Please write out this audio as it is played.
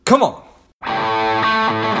come on.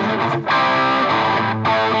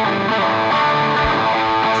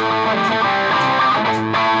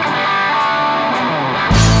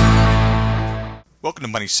 Welcome to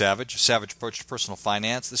Money Savage, a savage approach to personal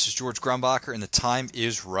finance. This is George Grumbacher, and the time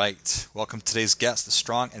is right. Welcome to today's guest, the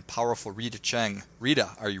strong and powerful Rita Cheng. Rita,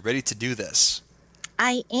 are you ready to do this?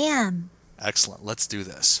 I am. Excellent. Let's do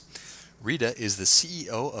this. Rita is the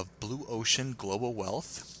CEO of Blue Ocean Global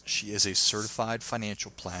Wealth. She is a certified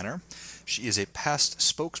financial planner. She is a past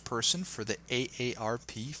spokesperson for the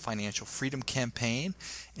AARP Financial Freedom Campaign,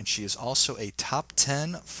 and she is also a top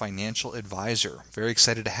 10 financial advisor. Very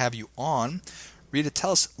excited to have you on. Rita,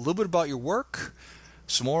 tell us a little bit about your work,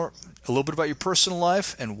 a little bit about your personal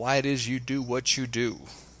life, and why it is you do what you do.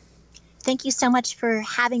 Thank you so much for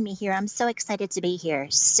having me here. I'm so excited to be here.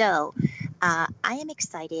 So I am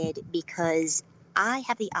excited because I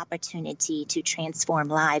have the opportunity to transform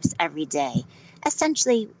lives every day.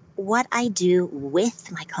 Essentially, what I do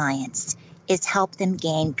with my clients is help them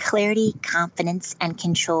gain clarity, confidence, and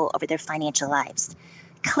control over their financial lives.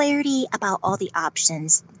 Clarity about all the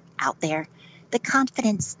options out there, the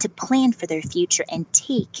confidence to plan for their future and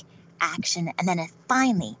take action, and then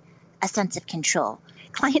finally, a sense of control.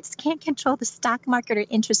 Clients can't control the stock market or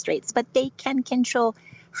interest rates, but they can control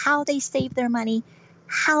how they save their money,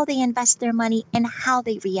 how they invest their money, and how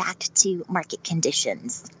they react to market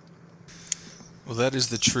conditions. Well, that is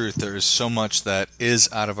the truth. There is so much that is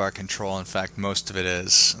out of our control. In fact, most of it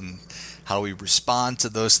is. And how we respond to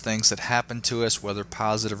those things that happen to us, whether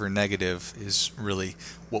positive or negative, is really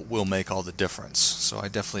what will make all the difference. So I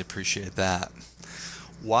definitely appreciate that.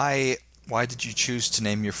 Why did you choose to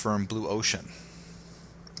name your firm Blue Ocean?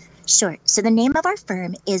 Sure. So the name of our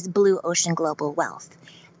firm is Blue Ocean Global Wealth.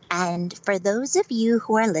 And for those of you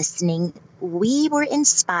who are listening, we were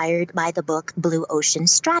inspired by the book Blue Ocean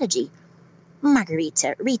Strategy.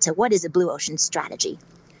 Margarita, Rita, what is a blue ocean strategy?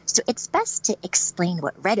 So it's best to explain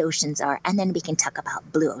what red oceans are, and then we can talk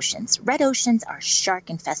about blue oceans. Red oceans are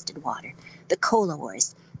shark-infested water, the cola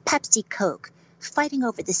wars, Pepsi, Coke, fighting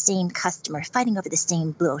over the same customer, fighting over the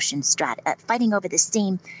same blue ocean fighting over the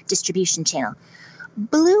same distribution channel.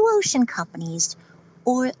 Blue ocean companies,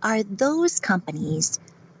 or are those companies,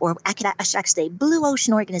 or I should actually say blue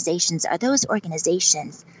ocean organizations are those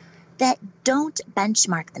organizations that don't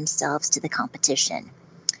benchmark themselves to the competition.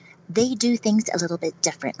 They do things a little bit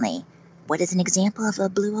differently. What is an example of a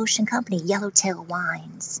blue ocean company? Yellowtail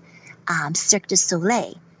Wines, Cirque du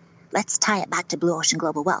Soleil. Let's tie it back to Blue Ocean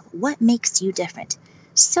Global Wealth. What makes you different?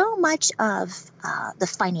 So much of the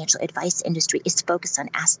financial advice industry is focused on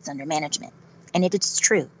assets under management. And it is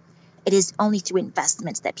true. It is only through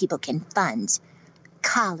investments that people can fund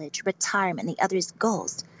college, retirement, and the others'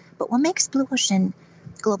 goals. But what makes Blue Ocean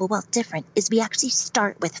Global Wealth different is we actually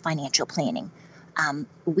start with financial planning.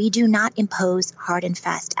 We do not impose hard and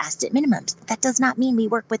fast asset minimums. That does not mean we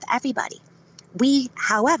work with everybody.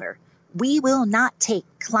 However, we will not take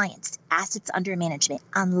clients' assets under management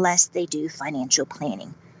unless they do financial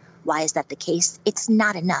planning. Why is that the case? It's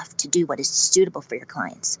not enough to do what is suitable for your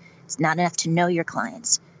clients. It's not enough to know your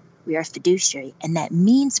clients. We are fiduciary, and that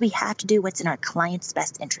means we have to do what's in our client's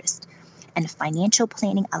best interest. And financial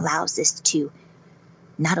planning allows us to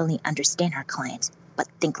not only understand our clients, but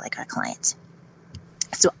think like our clients.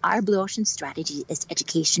 So our Blue Ocean strategy is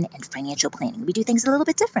education and financial planning. We do things a little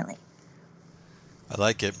bit differently. I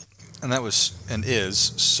like it. And that was and is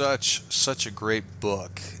such a great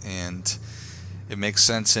book. And it makes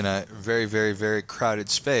sense in a very, very, very crowded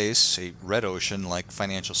space, a red ocean like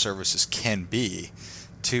financial services can be,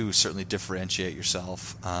 to certainly differentiate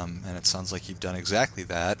yourself. And it sounds like you've done exactly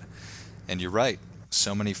that. And you're right.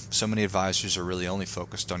 So many advisors are really only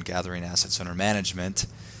focused on gathering assets under management.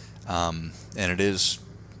 And it is,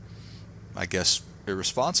 I guess,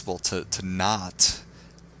 irresponsible to not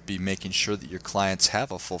be making sure that your clients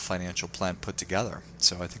have a full financial plan put together.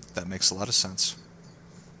 So I think that makes a lot of sense.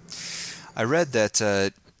 I read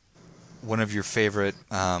that one of your favorite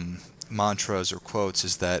mantras or quotes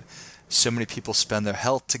is that so many people spend their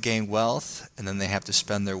health to gain wealth, and then they have to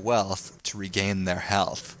spend their wealth to regain their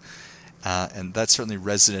health. And that certainly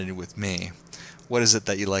resonated with me. What is it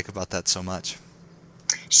that you like about that so much?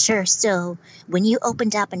 Sure. So when you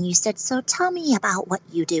opened up and you said, so tell me about what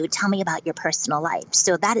you do, tell me about your personal life.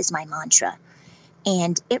 So that is my mantra.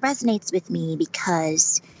 And it resonates with me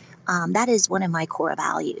because that is one of my core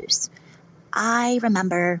values. I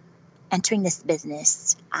remember entering this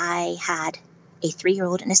business. I had a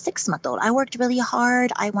 3-year-old and a 6-month-old. I worked really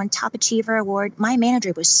hard. I won Top Achiever Award. My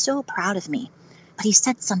manager was so proud of me. But he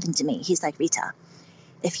said something to me. He's like, Rita,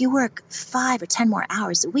 if you work 5 or 10 more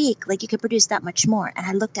hours a week, like you could produce that much more. And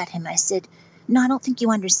I looked at him and I said, No, I don't think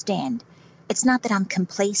you understand. It's not that I'm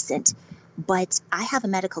complacent, but I have a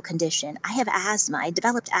medical condition. I have asthma. I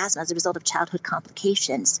developed asthma as a result of childhood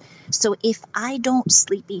complications. So if I don't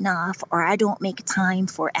sleep enough or I don't make time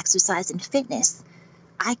for exercise and fitness,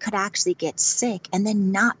 I could actually get sick and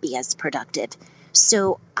then not be as productive.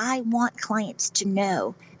 So I want clients to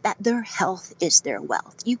know that their health is their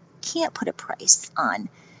wealth. You can't put a price on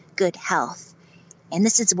good health. And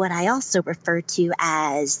this is what I also refer to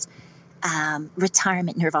as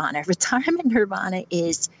retirement nirvana. Retirement nirvana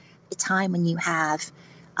is a time when you have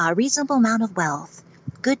a reasonable amount of wealth,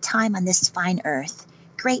 good time on this fine earth,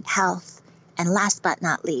 great health, and last but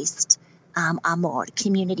not least, amor,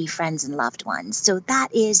 community, friends, and loved ones. So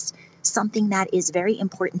that is something that is very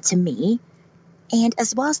important to me, and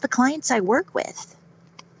as well as the clients I work with.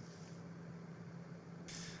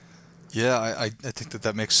 Yeah, I think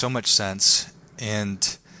that makes so much sense.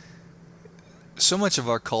 And so much of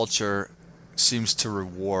our culture seems to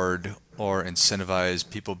reward or incentivize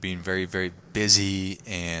people being very, very busy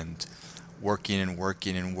and working and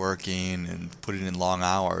working and working and putting in long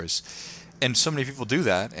hours. And so many people do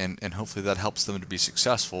that, and hopefully that helps them to be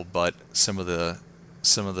successful. But some of the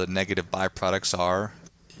negative byproducts are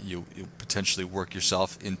you potentially work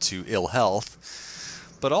yourself into ill health.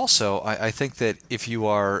 But also, I think that if you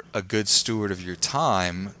are a good steward of your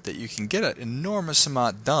time, that you can get an enormous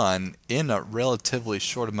amount done in a relatively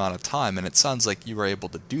short amount of time. And it sounds like you were able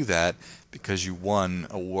to do that because you won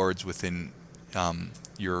awards within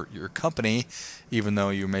your company, even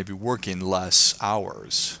though you may be working less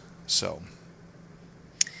hours. So.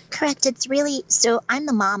 Correct. It's really, so I'm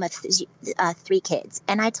the mom of 3 kids,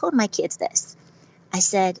 and I told my kids this. I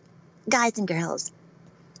said, guys and girls,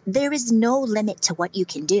 there is no limit to what you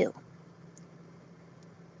can do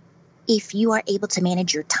if you are able to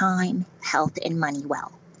manage your time, health, and money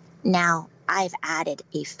well. Now, I've added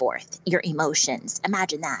a fourth, your emotions.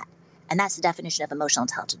 Imagine that. And that's the definition of emotional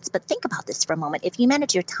intelligence. But think about this for a moment. If you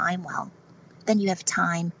manage your time well, then you have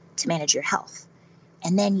time to manage your health.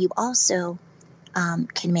 And then you also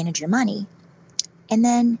can manage your money. And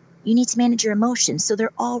then you need to manage your emotions. So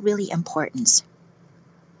they're all really important.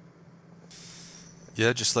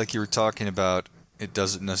 Yeah, just like you were talking about, it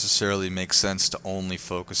doesn't necessarily make sense to only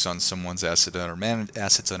focus on someone's assets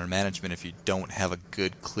under management if you don't have a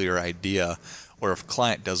good, clear idea, or if a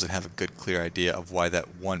client doesn't have a good, clear idea of why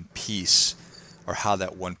that one piece or how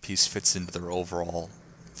that one piece fits into their overall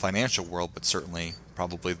financial world, but certainly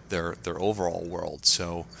probably their overall world.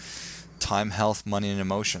 So time, health, money, and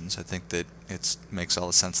emotions, I think that it makes all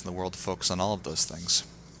the sense in the world to focus on all of those things.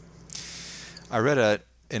 I read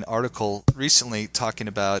an article recently talking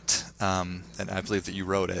about, and I believe that you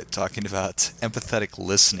wrote it, talking about empathetic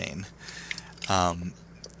listening.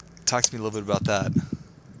 Talk to me a little bit about that.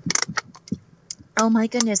 Oh my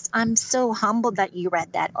goodness, I'm so humbled that you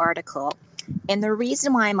read that article. And the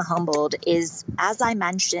reason why I'm humbled is, as I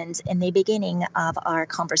mentioned in the beginning of our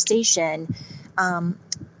conversation,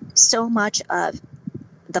 so much of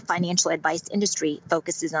the financial advice industry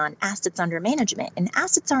focuses on assets under management, and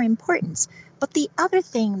assets are important. But the other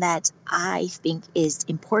thing that I think is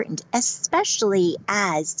important, especially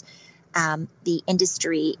as the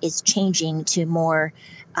industry is changing to more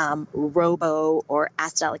robo or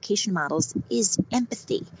asset allocation models, is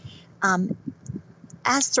empathy.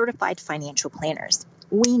 As certified financial planners,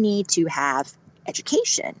 we need to have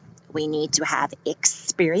education. We need to have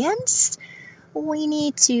experience. We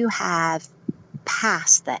need to have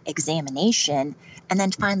passed the examination. And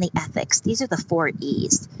then finally, ethics. These are the 4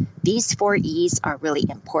 E's. These 4 E's are really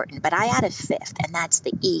important, but I add a 5th, and that's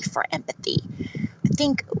the E for empathy. I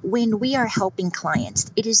think when we are helping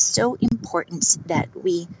clients, it is so important that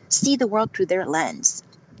we see the world through their lens.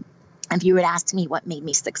 If you would ask me what made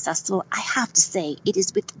me successful, I have to say it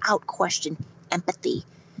is without question empathy.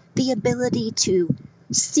 The ability to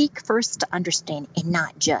seek first to understand and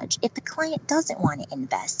not judge. If the client doesn't want to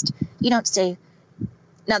invest, you don't say,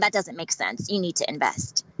 no, that doesn't make sense. You need to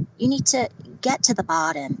invest. You need to get to the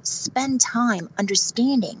bottom, spend time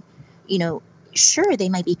understanding. Sure, they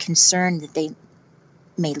might be concerned that they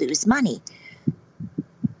may lose money,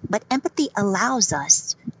 but empathy allows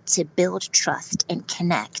us to build trust and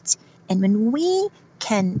connect. And when we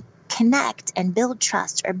can connect and build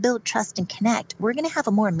trust, or build trust and connect, we're going to have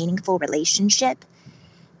a more meaningful relationship.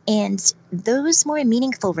 And those more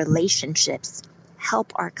meaningful relationships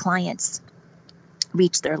help our clients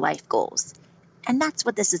reach their life goals. And that's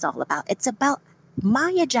what this is all about. It's about,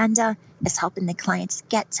 my agenda is helping the clients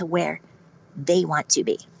get to where they want to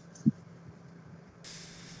be.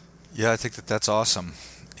 Yeah, I think that that's awesome.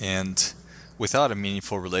 And without a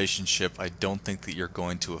meaningful relationship, I don't think that you're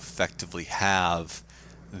going to effectively have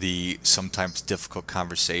the sometimes difficult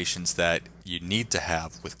conversations that you need to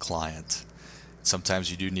have with client. Sometimes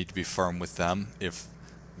you do need to be firm with them if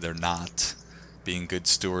they're not being good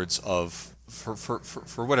stewards of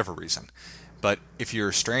for whatever reason. But if you're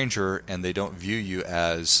a stranger and they don't view you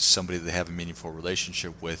as somebody they have a meaningful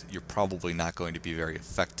relationship with, you're probably not going to be very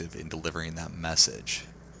effective in delivering that message.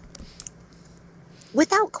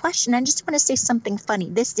 Without question, I just want to say something funny.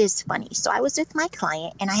 This is funny. So I was with my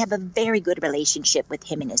client, and I have a very good relationship with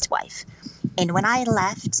him and his wife. And when I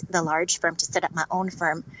left the large firm to set up my own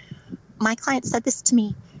firm, my client said this to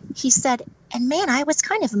me. He said, and man, I was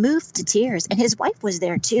kind of moved to tears. And his wife was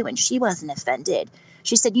there too, and she wasn't offended.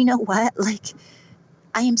 She said, you know what? Like,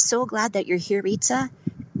 I am so glad that you're here, Rita.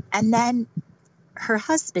 And then her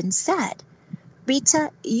husband said, Rita,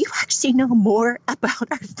 you actually know more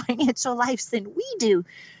about our financial lives than we do.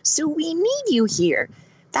 So we need you here.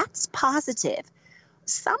 That's positive.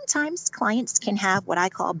 Sometimes clients can have what I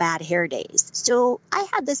call bad hair days. So I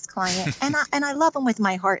had this client, and I love him with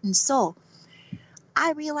my heart and soul.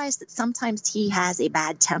 I realize that sometimes he has a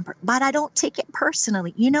bad temper, but I don't take it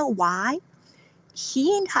personally. You know why?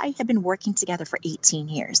 He and I have been working together for 18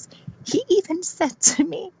 years. He even said to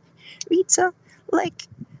me, Rita, like,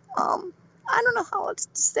 I don't know how else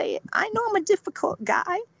to say it. I know I'm a difficult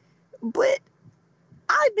guy, but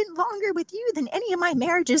I've been longer with you than any of my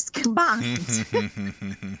marriages combined.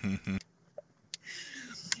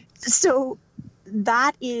 So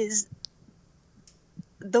those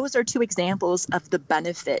are two examples of the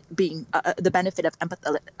benefit being the benefit of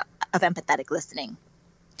empathetic listening.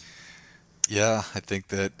 Yeah, I think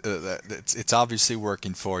that it's obviously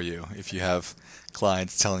working for you if you have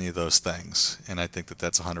clients telling you those things, and I think that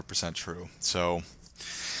that's 100% true. So,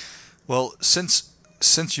 well,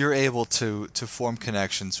 since you're able to form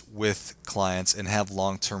connections with clients and have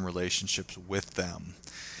long-term relationships with them,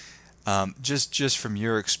 just from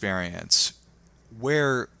your experience,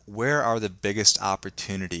 where are the biggest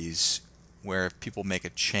opportunities where if people make a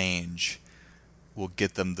change will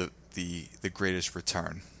get them the greatest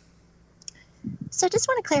return? So I just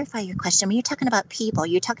want to clarify your question. When you're talking about people,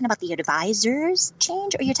 you're talking about the advisors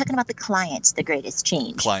change, or you're talking about the clients, the greatest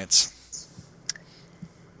change? Clients.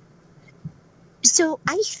 So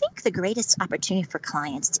I think the greatest opportunity for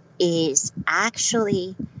clients is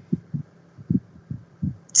actually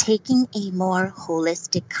taking a more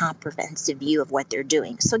holistic, comprehensive view of what they're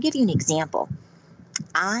doing. So I'll give you an example.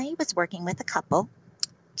 I was working with a couple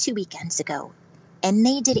 2 weekends ago, and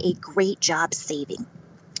they did a great job saving.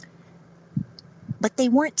 But they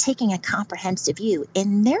weren't taking a comprehensive view.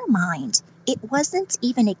 In their mind, it wasn't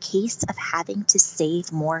even a case of having to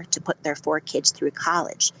save more to put their 4 kids through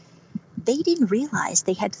college. They didn't realize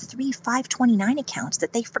they had 3 529 accounts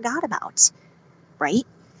that they forgot about, right?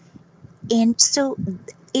 And so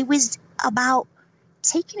it was about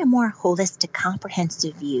taking a more holistic,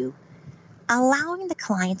 comprehensive view, allowing the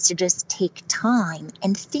clients to just take time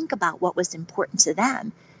and think about what was important to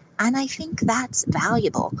them. And I think that's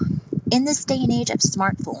valuable. In this day and age of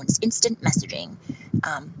smartphones, instant messaging,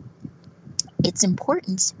 it's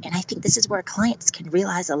important, and I think this is where clients can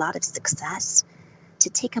realize a lot of success, to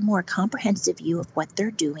take a more comprehensive view of what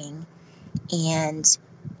they're doing and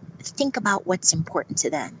think about what's important to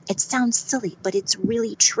them. It sounds silly, but it's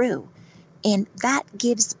really true. And that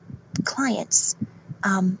gives clients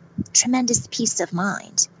tremendous peace of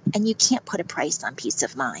mind. And you can't put a price on peace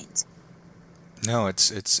of mind. No,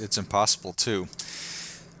 it's impossible too.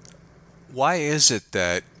 Why is it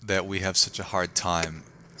that we have such a hard time?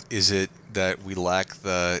 Is it that we lack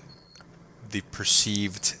the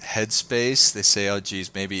perceived headspace? They say, oh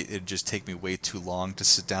geez, maybe it'd just take me way too long to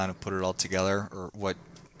sit down and put it all together, or what?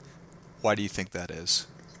 Why do you think that is?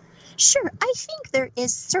 Sure, I think there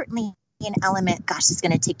is certainly an element, gosh, it's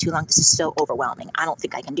going to take too long. This is so overwhelming. I don't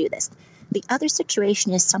think I can do this. The other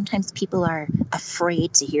situation is sometimes people are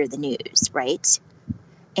afraid to hear the news, right?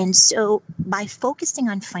 And so by focusing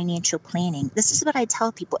on financial planning, this is what I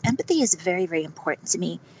tell people. Empathy is very, very important to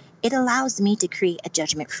me. It allows me to create a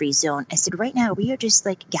judgment-free zone. I said, right now, we are just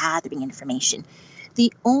like gathering information.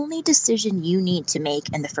 The only decision you need to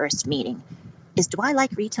make in the first meeting is, do I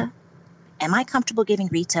like Rita? Am I comfortable giving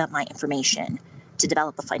Rita my information to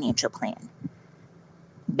develop a financial plan?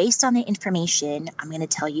 Based on the information, I'm going to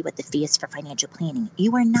tell you what the fee is for financial planning.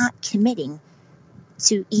 You are not committing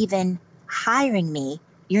to even hiring me.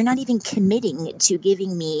 You're not even committing to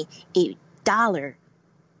giving me $1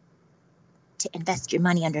 to invest your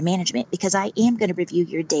money under management, because I am going to review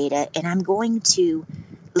your data and I'm going to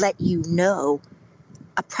let you know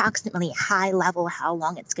approximately high level how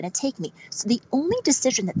long it's going to take me. So the only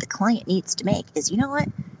decision that the client needs to make is, you know what?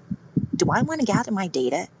 Do I want to gather my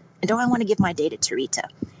data And do I want to give my data to Rita?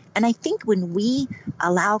 And I think when we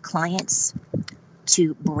allow clients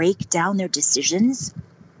to break down their decisions,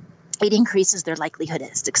 it increases their likelihood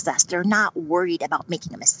of success. They're not worried about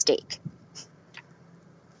making a mistake.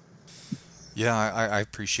 Yeah, I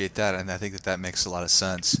appreciate that, and I think that makes a lot of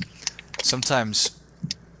sense. Sometimes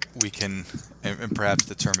we can, and perhaps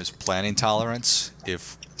the term is planning tolerance.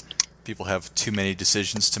 If people have too many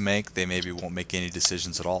decisions to make, they maybe won't make any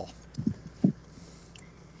decisions at all.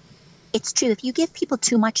 It's true. If you give people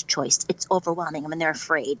too much choice, it's overwhelming them and they're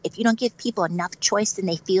afraid. If you don't give people enough choice, then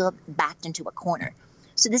they feel backed into a corner.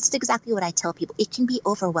 So this is exactly what I tell people. It can be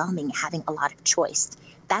overwhelming having a lot of choice.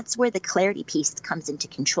 That's where the clarity piece comes into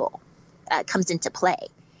play,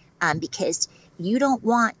 because you don't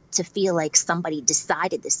want to feel like somebody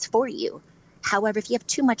decided this for you. However, if you have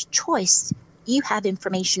too much choice, you have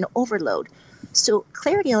information overload. So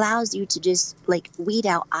clarity allows you to just weed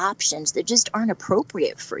out options that just aren't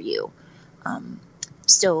appropriate for you.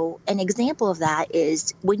 So an example of that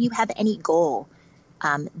is when you have any goal,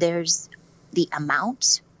 there's the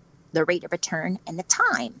amount, the rate of return, and the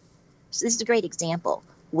time. So this is a great example.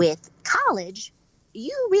 With college,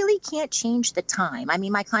 you really can't change the time. I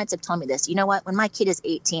mean, my clients have told me this. You know what? When my kid is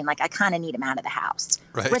 18, I kind of need him out of the house.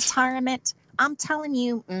 Right. Retirement, I'm telling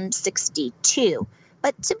you, 62.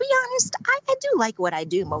 But to be honest, I do like what I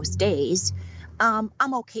do most days. I'm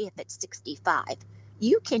okay if it's 65.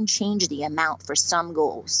 You can change the amount for some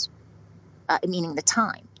goals, meaning the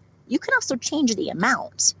time. You can also change the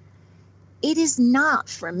amount. It is not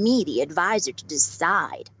for me, the advisor, to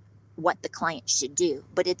decide what the client should do,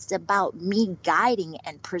 but it's about me guiding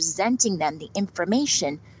and presenting them the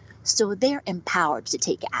information so they're empowered to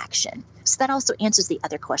take action. So that also answers the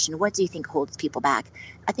other question. What do you think holds people back?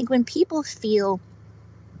 I think when people feel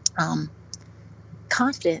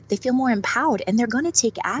confident, they feel more empowered, and they're going to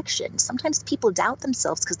take action. Sometimes people doubt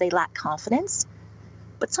themselves because they lack confidence,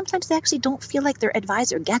 but sometimes they actually don't feel like their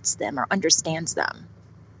advisor gets them or understands them.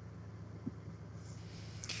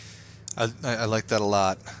 I like that a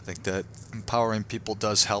lot. I think that empowering people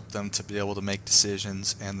does help them to be able to make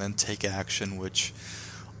decisions and then take action, which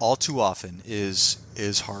all too often is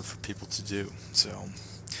hard for people to do. So,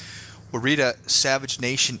 well, Rita, Savage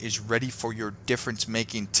Nation is ready for your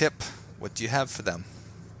difference-making tip. What do you have for them?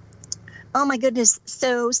 Oh my goodness.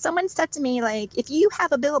 So someone said to me, if you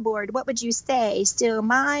have a billboard, what would you say? So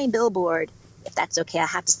my billboard, if that's okay, I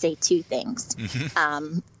have to say two things.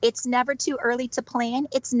 Mm-hmm. It's never too early to plan.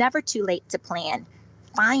 It's never too late to plan.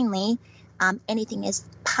 Finally, anything is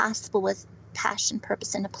possible with passion,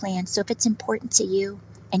 purpose, and a plan. So if it's important to you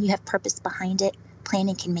and you have purpose behind it,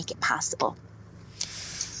 planning can make it possible.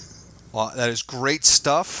 Well, that is great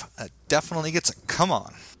stuff. That definitely gets a come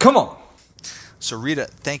on. Come on. So Rita,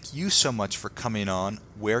 thank you so much for coming on.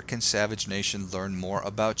 Where can Savage Nation learn more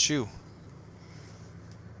about you?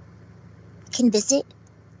 Can visit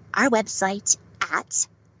our website at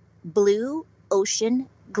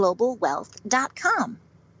blueoceanglobalwealth.com.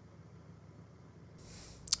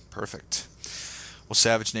 Perfect. Well,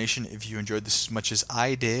 Savage Nation, if you enjoyed this as much as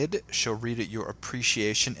I did, show Rita your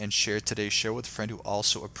appreciation and share today's show with a friend who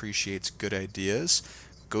also appreciates good ideas.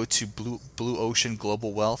 Go to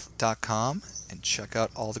blueoceanglobalwealth.com and check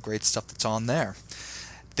out all the great stuff that's on there.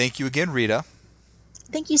 Thank you again, Rita.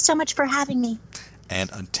 Thank you so much for having me. And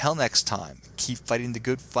until next time, keep fighting the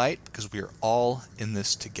good fight because we are all in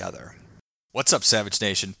this together. What's up, Savage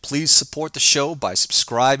Nation? Please support the show by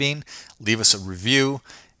subscribing, leave us a review,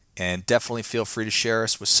 and definitely feel free to share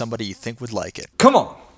us with somebody you think would like it. Come on.